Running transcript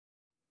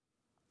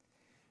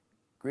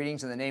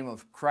Greetings in the name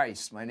of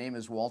Christ. My name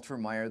is Walter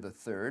Maier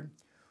III.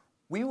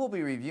 We will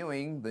be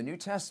reviewing the New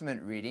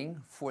Testament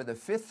reading for the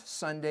fifth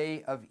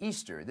Sunday of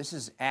Easter. This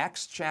is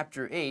Acts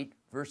chapter 8,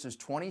 verses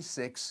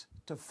 26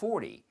 to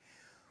 40.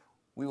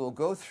 We will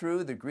go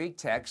through the Greek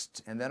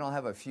text, and then I'll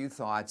have a few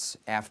thoughts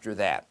after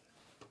that.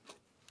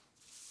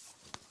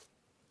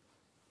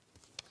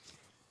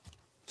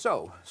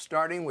 So,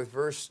 starting with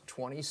verse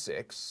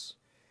 26,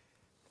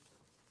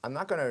 I'm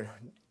not going to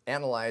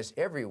analyze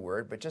every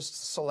word, but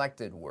just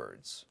selected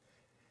words.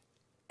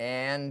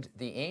 And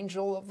the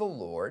angel of the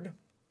Lord,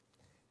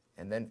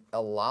 and then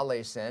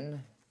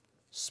Elalesen,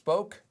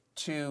 spoke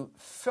to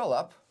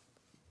Philip,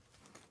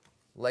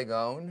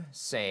 Legon,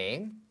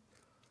 saying,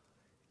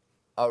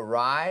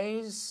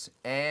 "Arise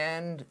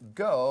and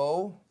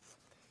go."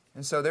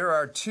 And so there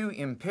are two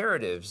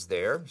imperatives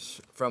there,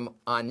 from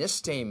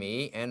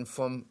anistemi and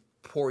from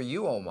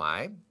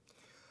poruomai.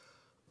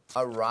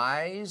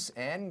 Arise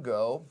and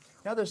go.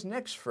 Now this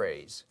next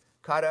phrase,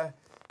 kata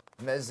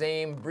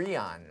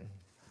mezembrian.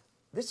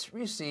 This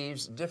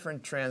receives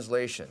different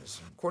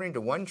translations. According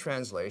to one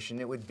translation,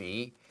 it would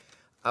be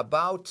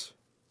about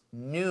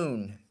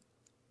noon,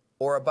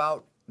 or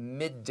about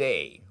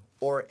midday,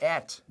 or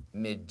at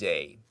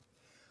midday.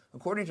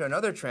 According to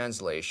another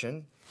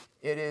translation,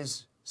 it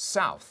is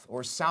south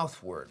or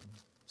southward.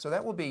 So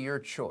that will be your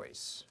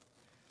choice.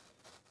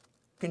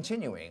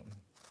 Continuing,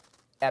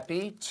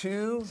 epi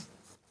to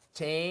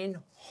tain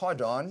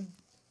hodon,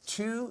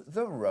 to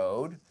the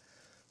road,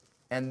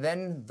 and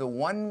then the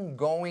one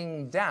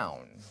going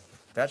down.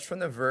 That's from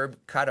the verb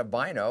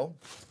katabino,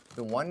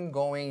 the one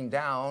going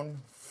down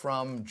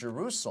from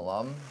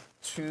Jerusalem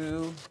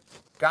to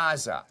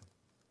Gaza.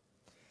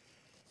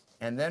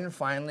 And then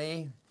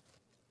finally,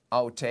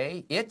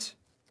 aute, it,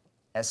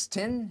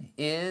 estin,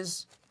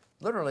 is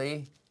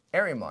literally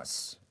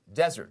eremos,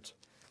 desert.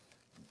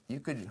 You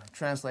could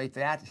translate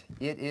that,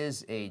 it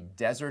is a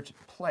desert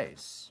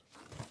place.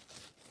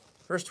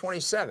 Verse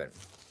 27,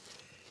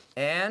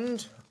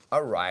 and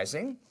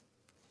arising,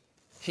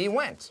 he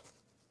went.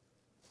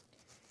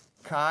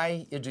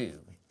 Kai idu,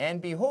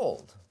 and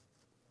behold,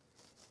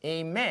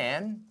 a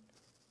man,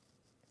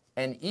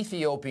 an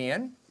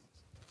Ethiopian,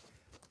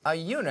 a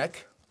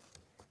eunuch,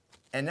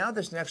 and now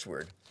this next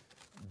word,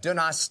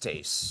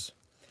 dynastes.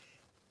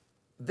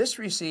 This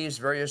receives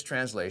various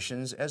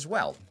translations as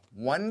well.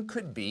 One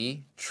could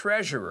be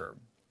treasurer.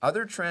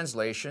 Other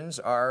translations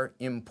are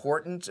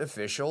important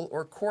official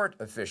or court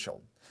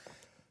official.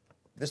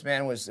 This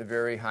man was a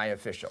very high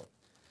official.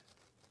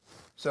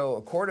 So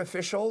a court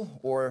official,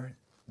 or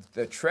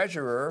the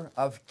treasurer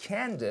of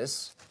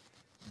Candace,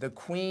 the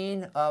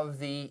queen of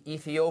the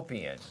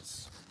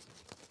Ethiopians.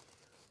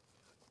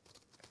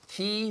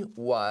 He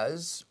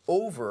was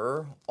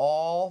over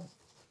all,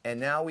 and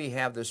now we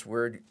have this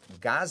word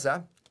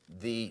Gaza,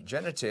 the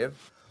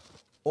genitive,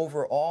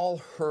 over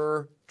all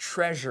her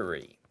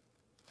treasury.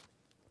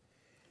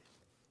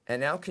 And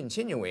now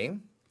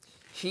continuing,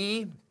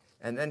 he,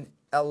 and then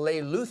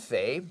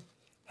Eleluthe,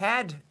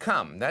 had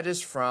come. That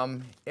is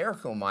from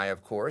erchomai,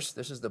 of course.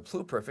 This is the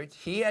pluperfect.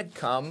 He had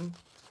come.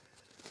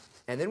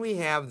 And then we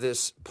have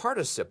this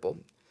participle.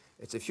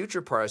 It's a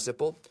future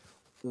participle,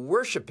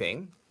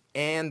 worshiping.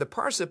 And the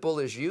participle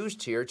is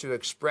used here to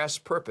express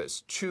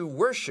purpose, to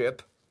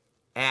worship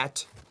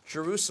at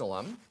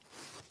Jerusalem.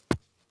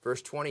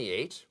 Verse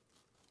 28.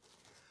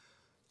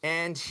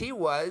 And he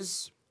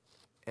was,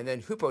 and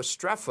then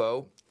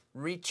hupostrepho,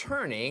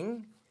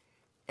 returning,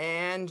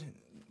 and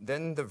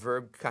then the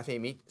verb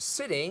kathemi,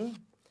 sitting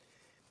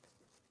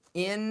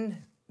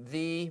in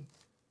the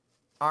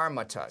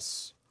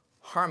harmatus.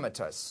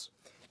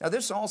 Now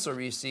this also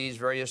receives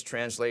various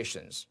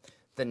translations.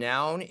 The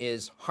noun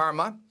is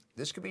harma.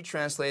 This could be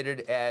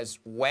translated as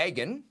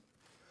wagon.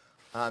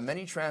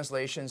 Many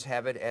translations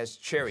have it as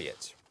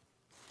chariot.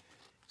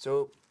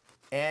 So,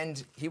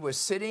 and he was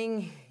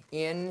sitting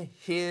in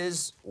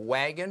his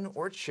wagon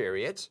or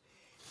chariot.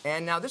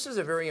 And now this is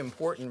a very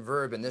important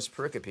verb in this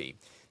pericope.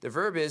 The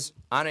verb is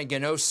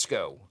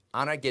anagenosko,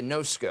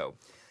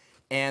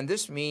 and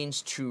this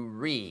means to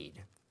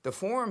read. The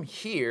form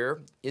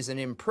here is an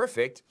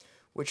imperfect,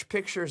 which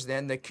pictures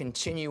then the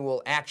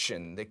continual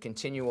action, the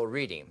continual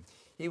reading.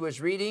 He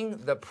was reading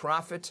the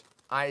prophet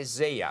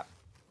Isaiah,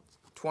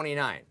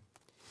 29.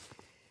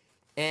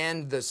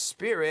 And the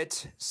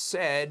Spirit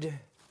said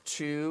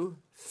to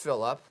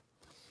Philip,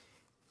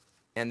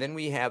 and then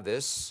we have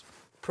this,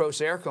 pros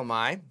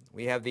erchomai,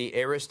 we have the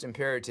aorist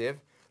imperative,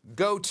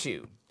 go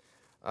to,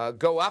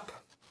 go up,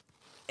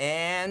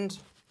 and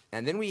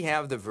then we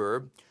have the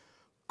verb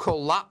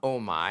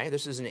kolaomai,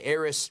 this is an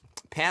aorist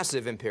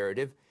passive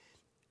imperative,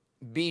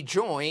 be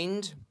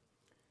joined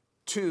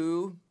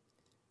to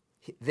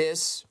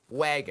this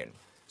wagon.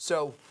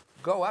 So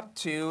go up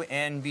to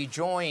and be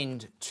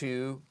joined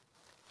to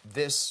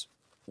this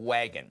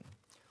wagon.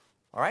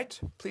 All right,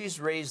 please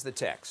raise the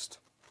text.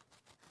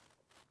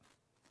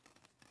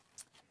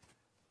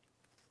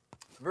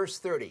 Verse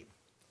 30.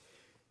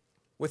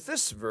 With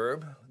this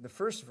verb, the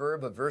first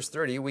verb of verse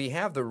 30, we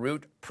have the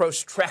root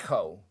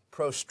prostrecho.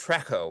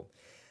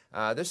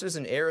 This is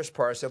an aorist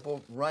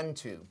participle, run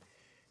to.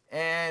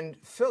 And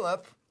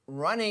Philip,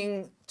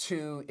 running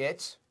to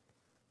it,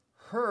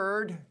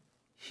 heard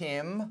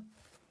him,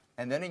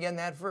 and then again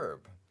that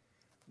verb,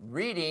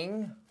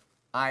 reading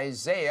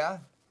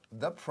Isaiah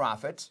the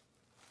prophet,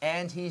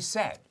 and he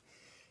said.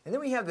 And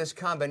then we have this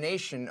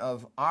combination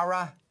of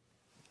ara,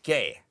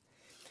 ge.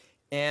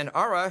 And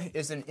ara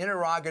is an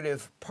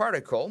interrogative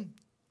particle.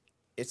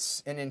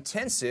 It's an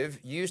intensive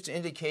used to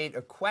indicate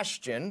a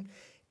question,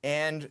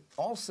 and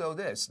also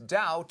this,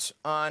 doubt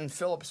on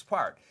Philip's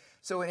part.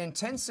 So an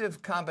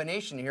intensive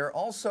combination here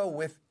also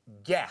with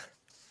ge.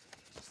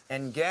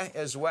 And ge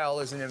as well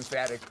is an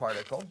emphatic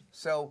particle.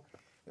 So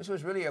this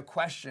was really a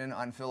question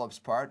on Philip's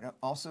part,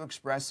 also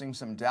expressing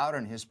some doubt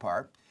on his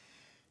part.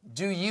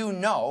 Do you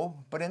know,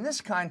 but in this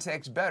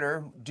context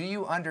better, do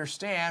you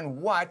understand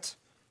what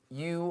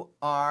you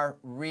are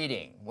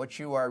reading? What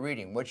you are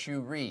reading, what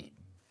you read.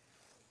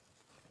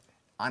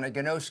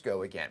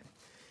 Anagnosko again.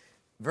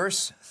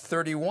 Verse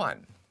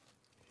 31.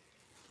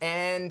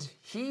 And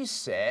he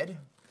said,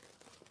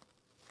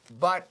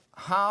 but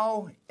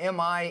how am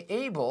I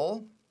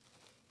able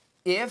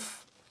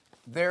if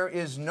there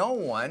is no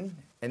one?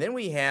 And then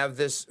we have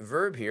this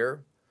verb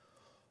here,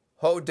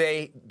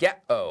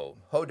 hodegeo,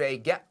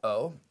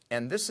 hodegeo,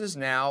 and this is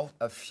now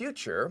a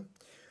future,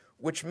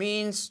 which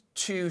means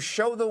to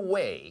show the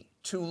way,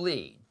 to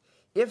lead.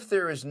 If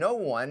there is no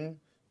one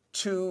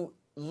to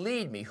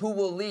lead me, who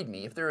will lead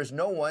me? If there is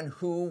no one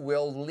who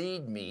will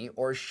lead me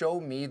or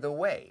show me the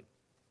way.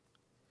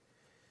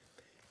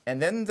 And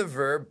then the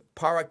verb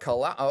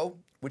parakalao,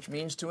 which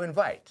means to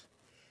invite.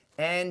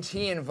 And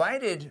he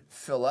invited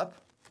Philip,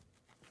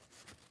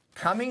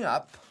 coming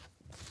up,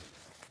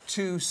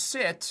 to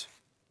sit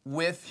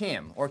with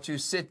him, or to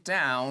sit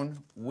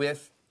down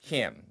with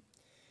him.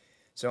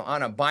 So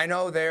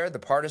anabino there, the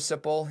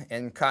participle,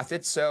 and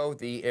kathitzo,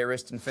 the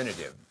aorist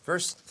infinitive.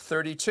 Verse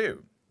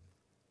 32.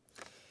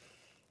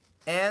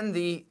 And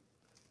the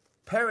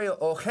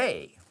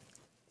perioche,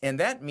 and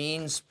that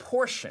means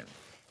portion.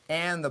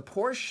 And the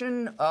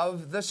portion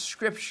of the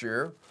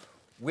scripture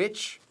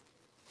which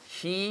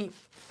he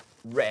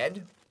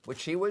read,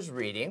 which he was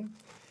reading.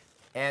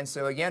 And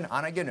so again,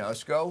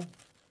 anagnosko,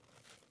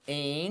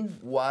 ein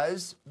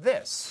was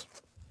this.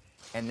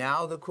 And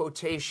now the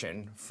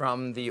quotation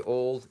from the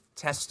Old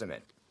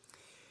Testament.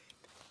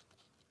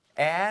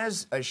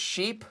 As a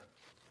sheep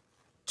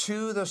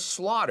to the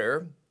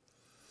slaughter,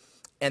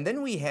 and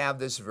then we have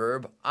this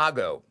verb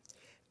ago.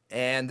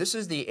 And this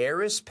is the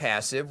aorist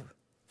passive,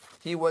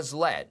 he was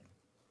led.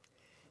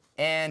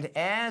 And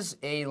as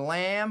a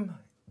lamb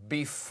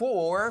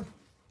before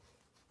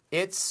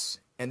its,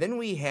 and then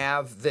we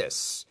have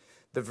this,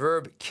 the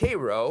verb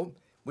kero,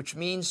 which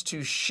means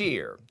to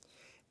shear.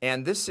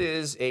 And this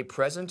is a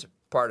present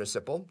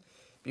participle.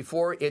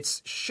 Before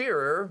its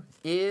shearer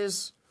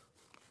is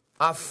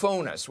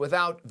aphonos,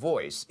 without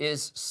voice,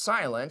 is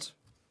silent.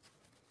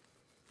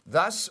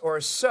 Thus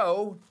or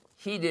so,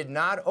 he did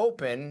not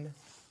open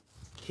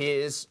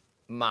his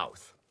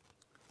mouth.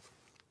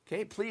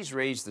 Okay, please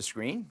raise the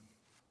screen.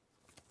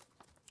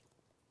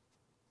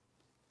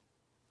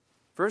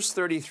 Verse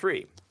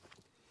 33.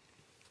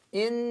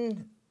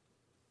 In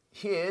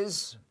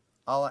his,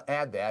 I'll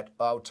add that,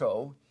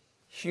 auto,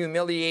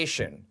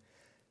 humiliation,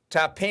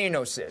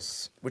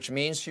 tapenosis, which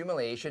means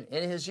humiliation.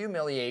 In his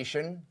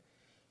humiliation,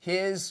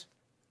 his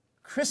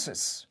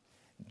krisis,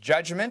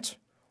 judgment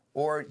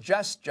or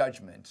just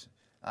judgment,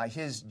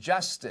 his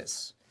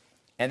justice.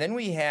 And then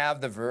we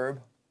have the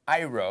verb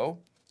iro,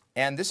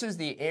 and this is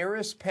the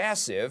aorist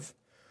passive,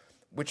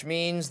 which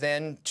means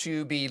then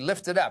to be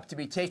lifted up, to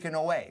be taken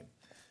away.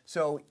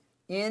 So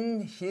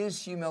in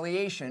his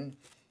humiliation,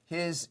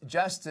 his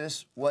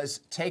justice was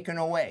taken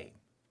away.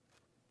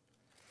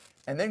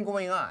 And then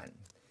going on,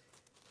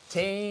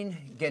 tein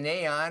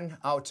genean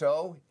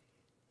auto,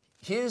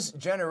 his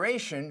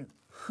generation,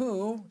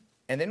 who,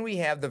 and then we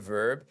have the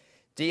verb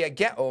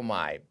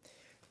diageomai,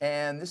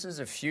 and this is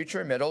a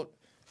future middle,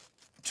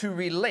 to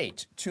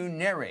relate, to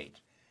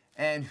narrate,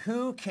 and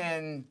who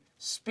can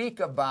speak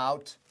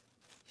about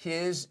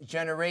his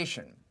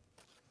generation.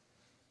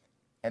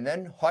 And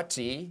then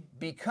hoti,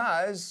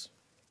 because,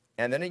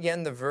 and then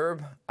again the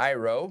verb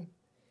iro,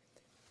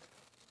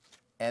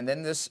 and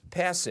then this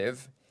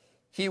passive,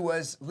 he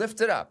was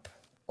lifted up,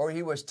 or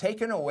he was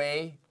taken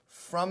away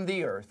from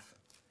the earth.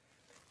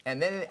 And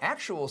then the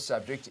actual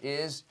subject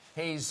is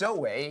he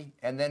zoe,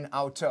 and then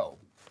auto,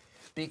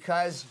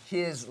 because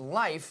his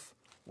life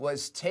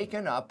was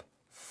taken up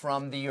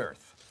from the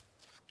earth.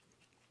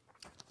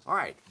 All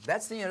right,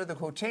 that's the end of the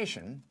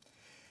quotation.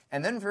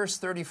 And then verse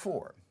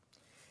 34.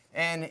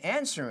 And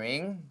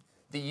answering,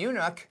 the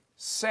eunuch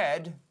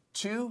said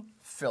to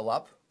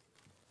Philip,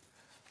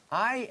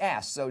 I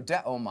ask, so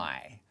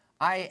deomai,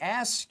 I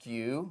ask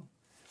you,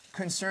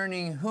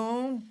 concerning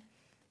whom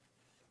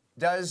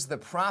does the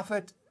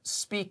prophet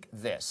speak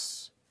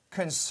this?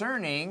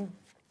 Concerning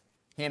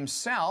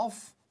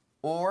himself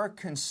or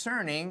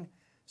concerning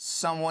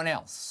someone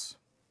else?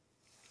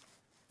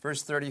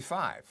 Verse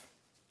 35.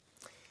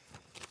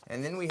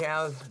 And then we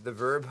have the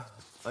verb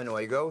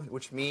anoigo,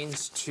 which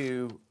means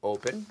to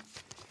open.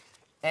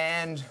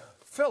 And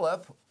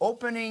Philip,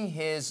 opening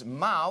his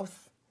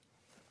mouth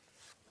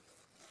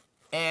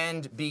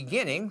and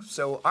beginning,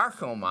 so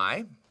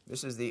archomai,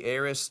 this is the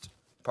aorist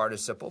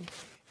participle,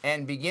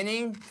 and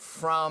beginning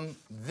from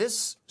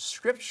this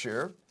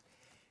scripture,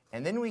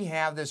 and then we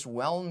have this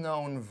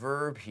well-known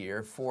verb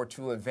here for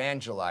to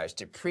evangelize,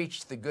 to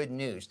preach the good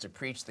news, to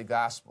preach the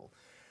gospel.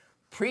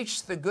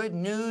 Preach the good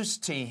news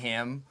to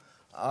him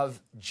of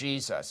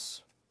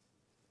Jesus.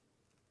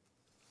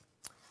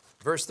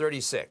 Verse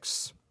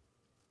 36.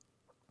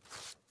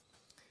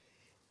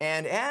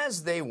 And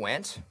as they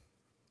went,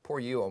 poor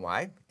you, O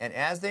my, and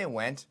as they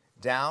went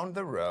down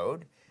the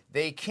road,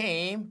 they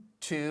came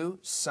to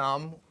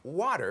some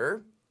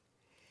water,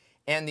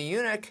 and the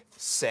eunuch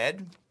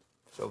said,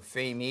 so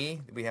phemi,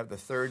 we have the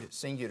third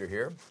singular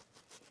here,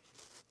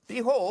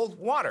 behold,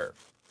 water,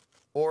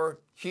 or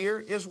here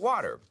is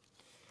water.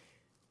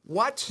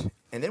 What,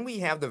 and then we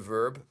have the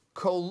verb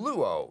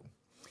koluo,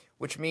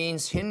 which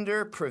means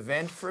hinder,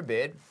 prevent,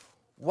 forbid.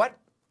 What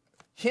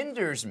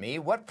hinders me,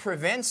 what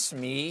prevents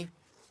me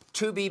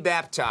to be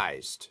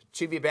baptized?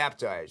 To be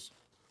baptized.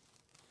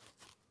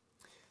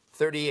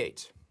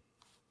 38.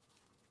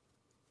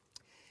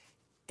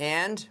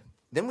 And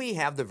then we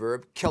have the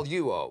verb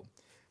keluo,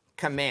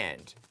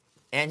 command.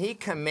 And he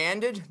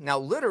commanded, now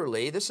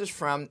literally, this is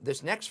from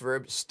this next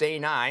verb,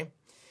 stenai.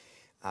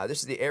 This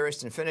is the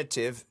aorist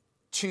infinitive,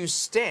 to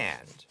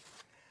stand.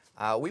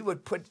 We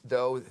would put,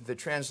 though, the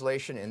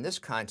translation in this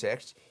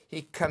context,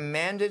 he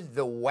commanded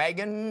the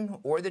wagon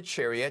or the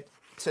chariot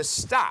to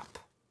stop,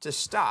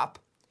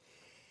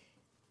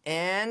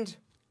 and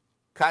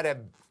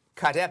kadep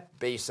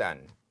besan.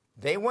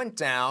 They went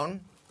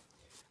down,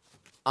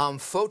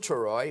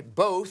 photoroi,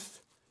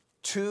 both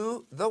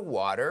to the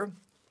water,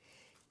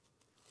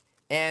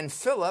 and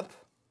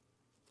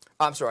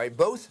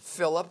both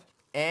Philip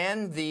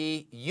and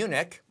the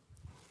eunuch,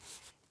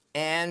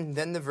 and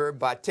then the verb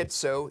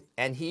batipso,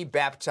 and he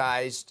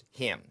baptized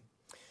him.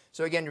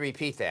 So again, to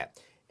repeat that.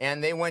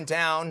 And they went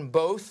down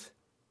both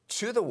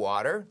to the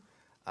water,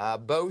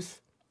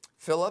 both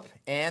Philip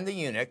and the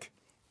eunuch,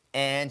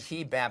 and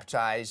he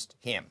baptized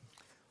him.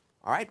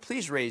 All right,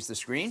 please raise the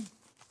screen.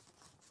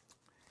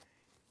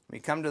 We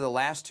come to the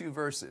last two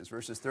verses,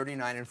 verses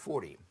 39 and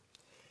 40.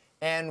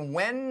 And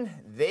when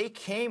they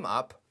came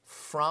up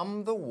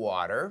from the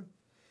water,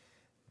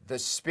 the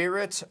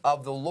Spirit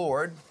of the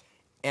Lord,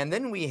 and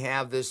then we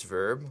have this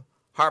verb,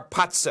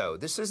 harpazo.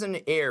 This is an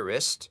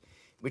aorist,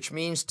 which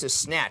means to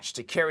snatch,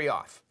 to carry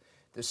off.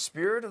 The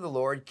Spirit of the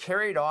Lord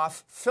carried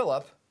off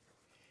Philip,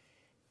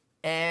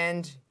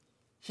 and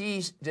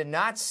he did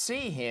not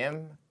see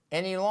him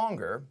any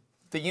longer,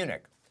 the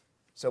eunuch.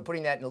 So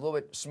putting that in a little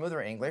bit smoother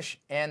English,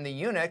 and the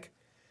eunuch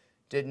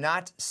did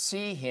not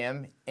see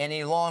him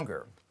any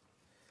longer.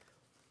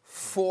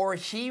 For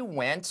he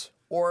went,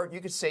 or you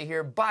could say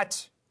here,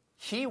 but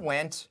he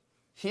went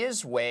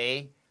his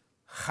way,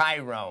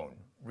 chiron,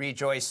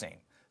 rejoicing.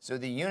 So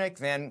the eunuch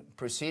then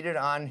proceeded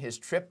on his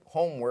trip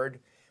homeward,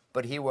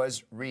 but he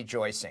was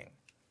rejoicing.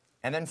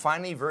 And then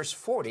finally, verse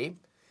 40,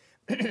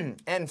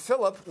 and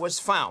Philip was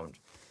found.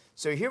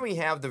 So here we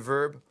have the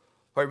verb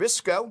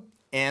horisko,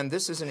 and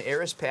this is an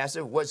aorist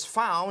passive, was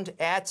found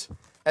at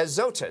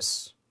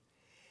Azotus.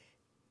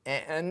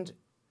 And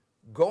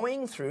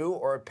going through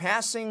or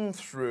passing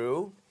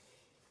through,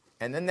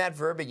 and then that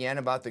verb again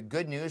about the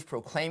good news,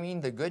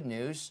 proclaiming the good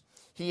news,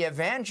 he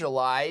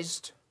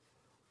evangelized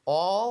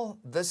all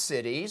the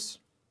cities,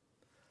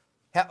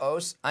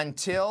 heos,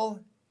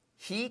 until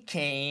he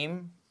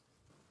came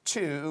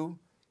to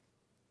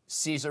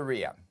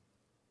Caesarea.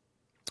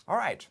 All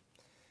right.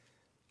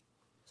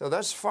 So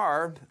thus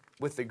far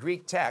with the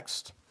Greek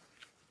text.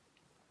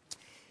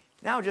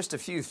 Now just a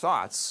few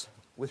thoughts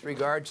with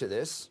regard to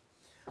this.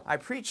 I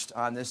preached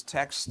on this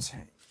text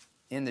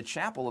in the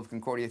chapel of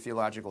Concordia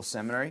Theological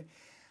Seminary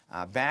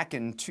back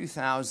in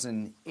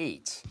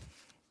 2008.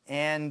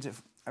 And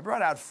I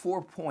brought out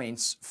 4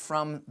 points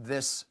from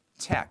this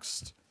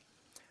text.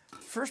 The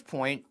first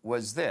point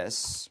was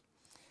this.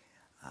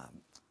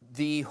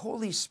 The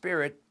Holy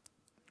Spirit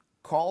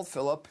called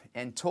Philip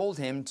and told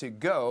him to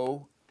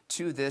go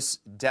to this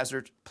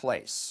desert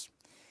place.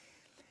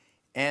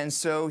 And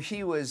so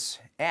he was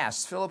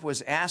asked, Philip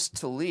was asked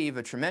to leave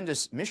a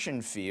tremendous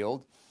mission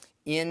field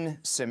in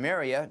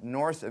Samaria,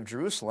 north of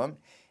Jerusalem,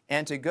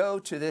 and to go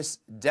to this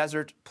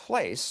desert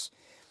place.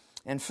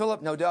 And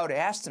Philip, no doubt,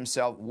 asked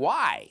himself,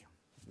 why?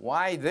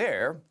 Why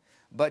there?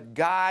 But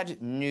God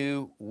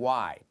knew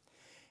why.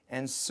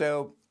 And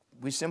so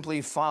we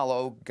simply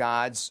follow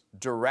God's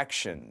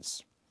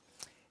directions.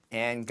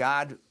 And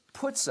God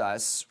puts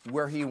us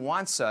where he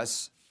wants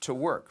us to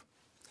work.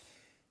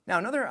 Now,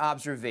 another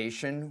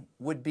observation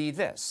would be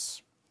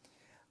this.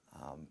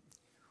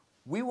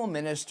 We will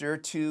minister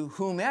to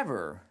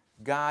whomever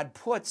God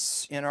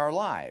puts in our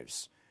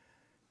lives.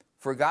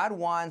 For God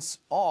wants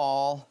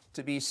all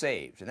to be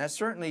saved. And that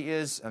certainly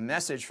is a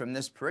message from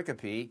this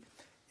pericope.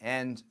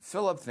 And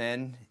Philip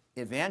then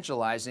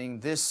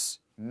evangelizing this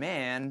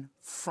man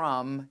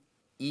from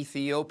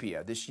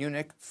Ethiopia, this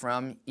eunuch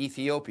from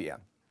Ethiopia.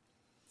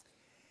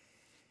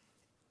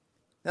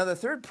 Now, the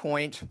third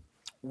point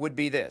would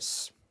be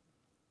this.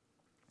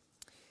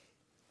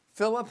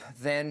 Philip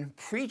then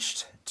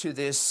preached to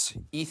this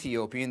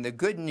Ethiopian the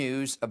good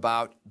news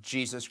about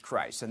Jesus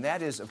Christ. And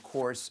that is, of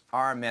course,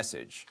 our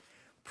message,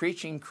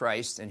 preaching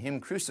Christ and Him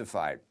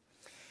crucified.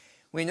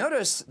 We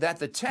notice that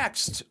the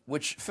text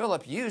which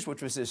Philip used,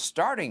 which was his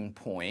starting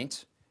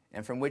point,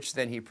 and from which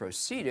then he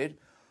proceeded,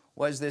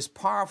 was this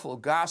powerful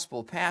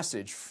gospel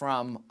passage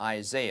from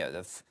Isaiah,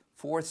 the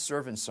fourth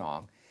servant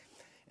song.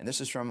 And this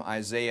is from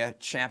Isaiah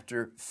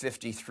chapter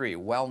 53,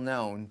 well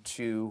known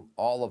to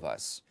all of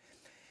us.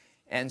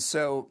 And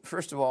so,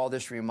 first of all,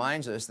 this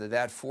reminds us that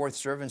that fourth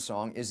servant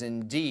song is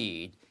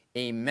indeed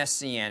a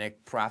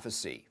messianic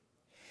prophecy.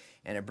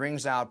 And it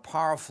brings out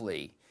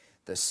powerfully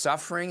the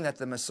suffering that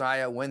the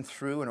Messiah went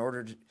through in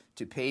order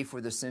to pay for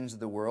the sins of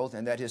the world,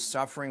 and that his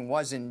suffering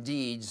was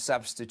indeed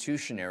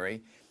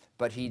substitutionary,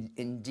 but he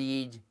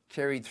indeed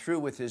carried through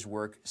with his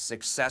work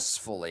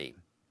successfully.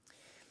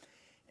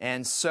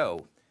 And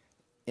so,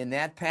 in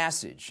that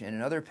passage and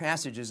in other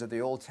passages of the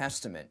Old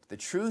Testament, the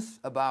truth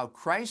about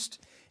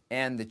Christ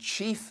and the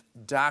chief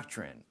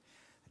doctrine,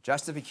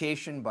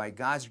 justification by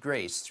God's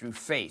grace through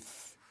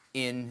faith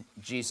in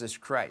Jesus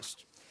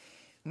Christ.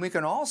 And we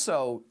can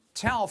also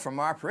tell from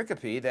our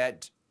pericope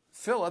that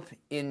Philip,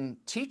 in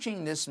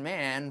teaching this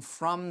man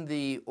from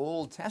the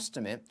Old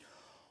Testament,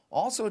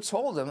 also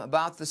told him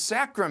about the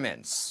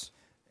sacraments,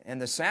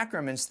 and the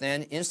sacraments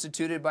then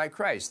instituted by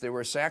Christ. There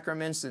were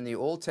sacraments in the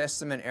Old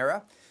Testament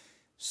era,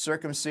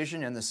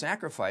 circumcision and the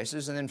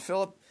sacrifices, and then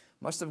Philip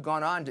must have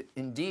gone on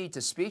indeed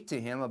to speak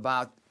to him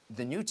about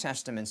the New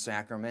Testament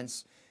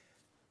sacraments,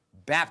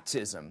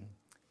 baptism,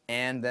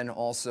 and then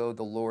also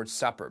the Lord's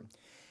Supper.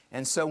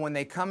 And so when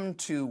they come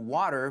to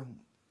water,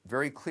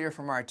 very clear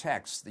from our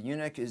text, the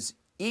eunuch is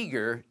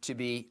eager to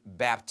be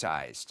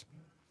baptized.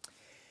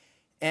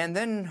 And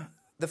then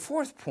the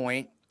fourth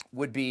point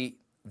would be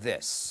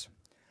this.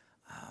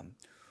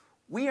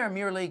 We are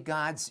merely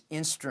God's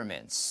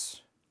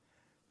instruments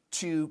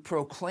to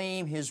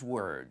proclaim His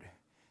word,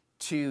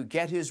 to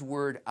get His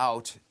word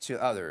out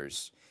to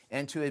others,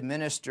 and to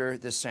administer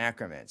the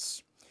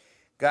sacraments.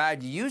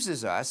 God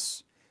uses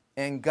us,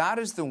 and God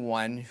is the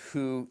one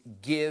who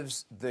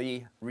gives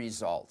the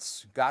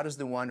results. God is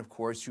the one, of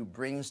course, who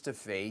brings to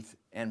faith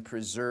and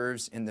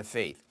preserves in the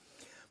faith.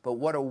 But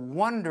what a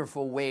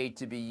wonderful way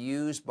to be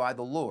used by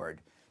the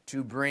Lord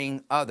to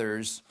bring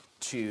others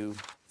to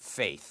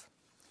faith.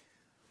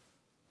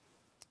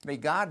 May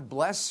God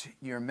bless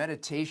your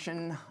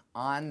meditation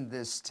on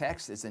this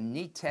text. It's a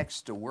neat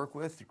text to work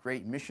with, a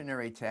great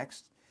missionary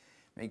text.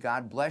 May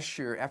God bless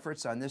your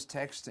efforts on this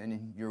text and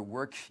in your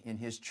work in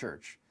His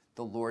church.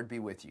 The Lord be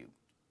with you.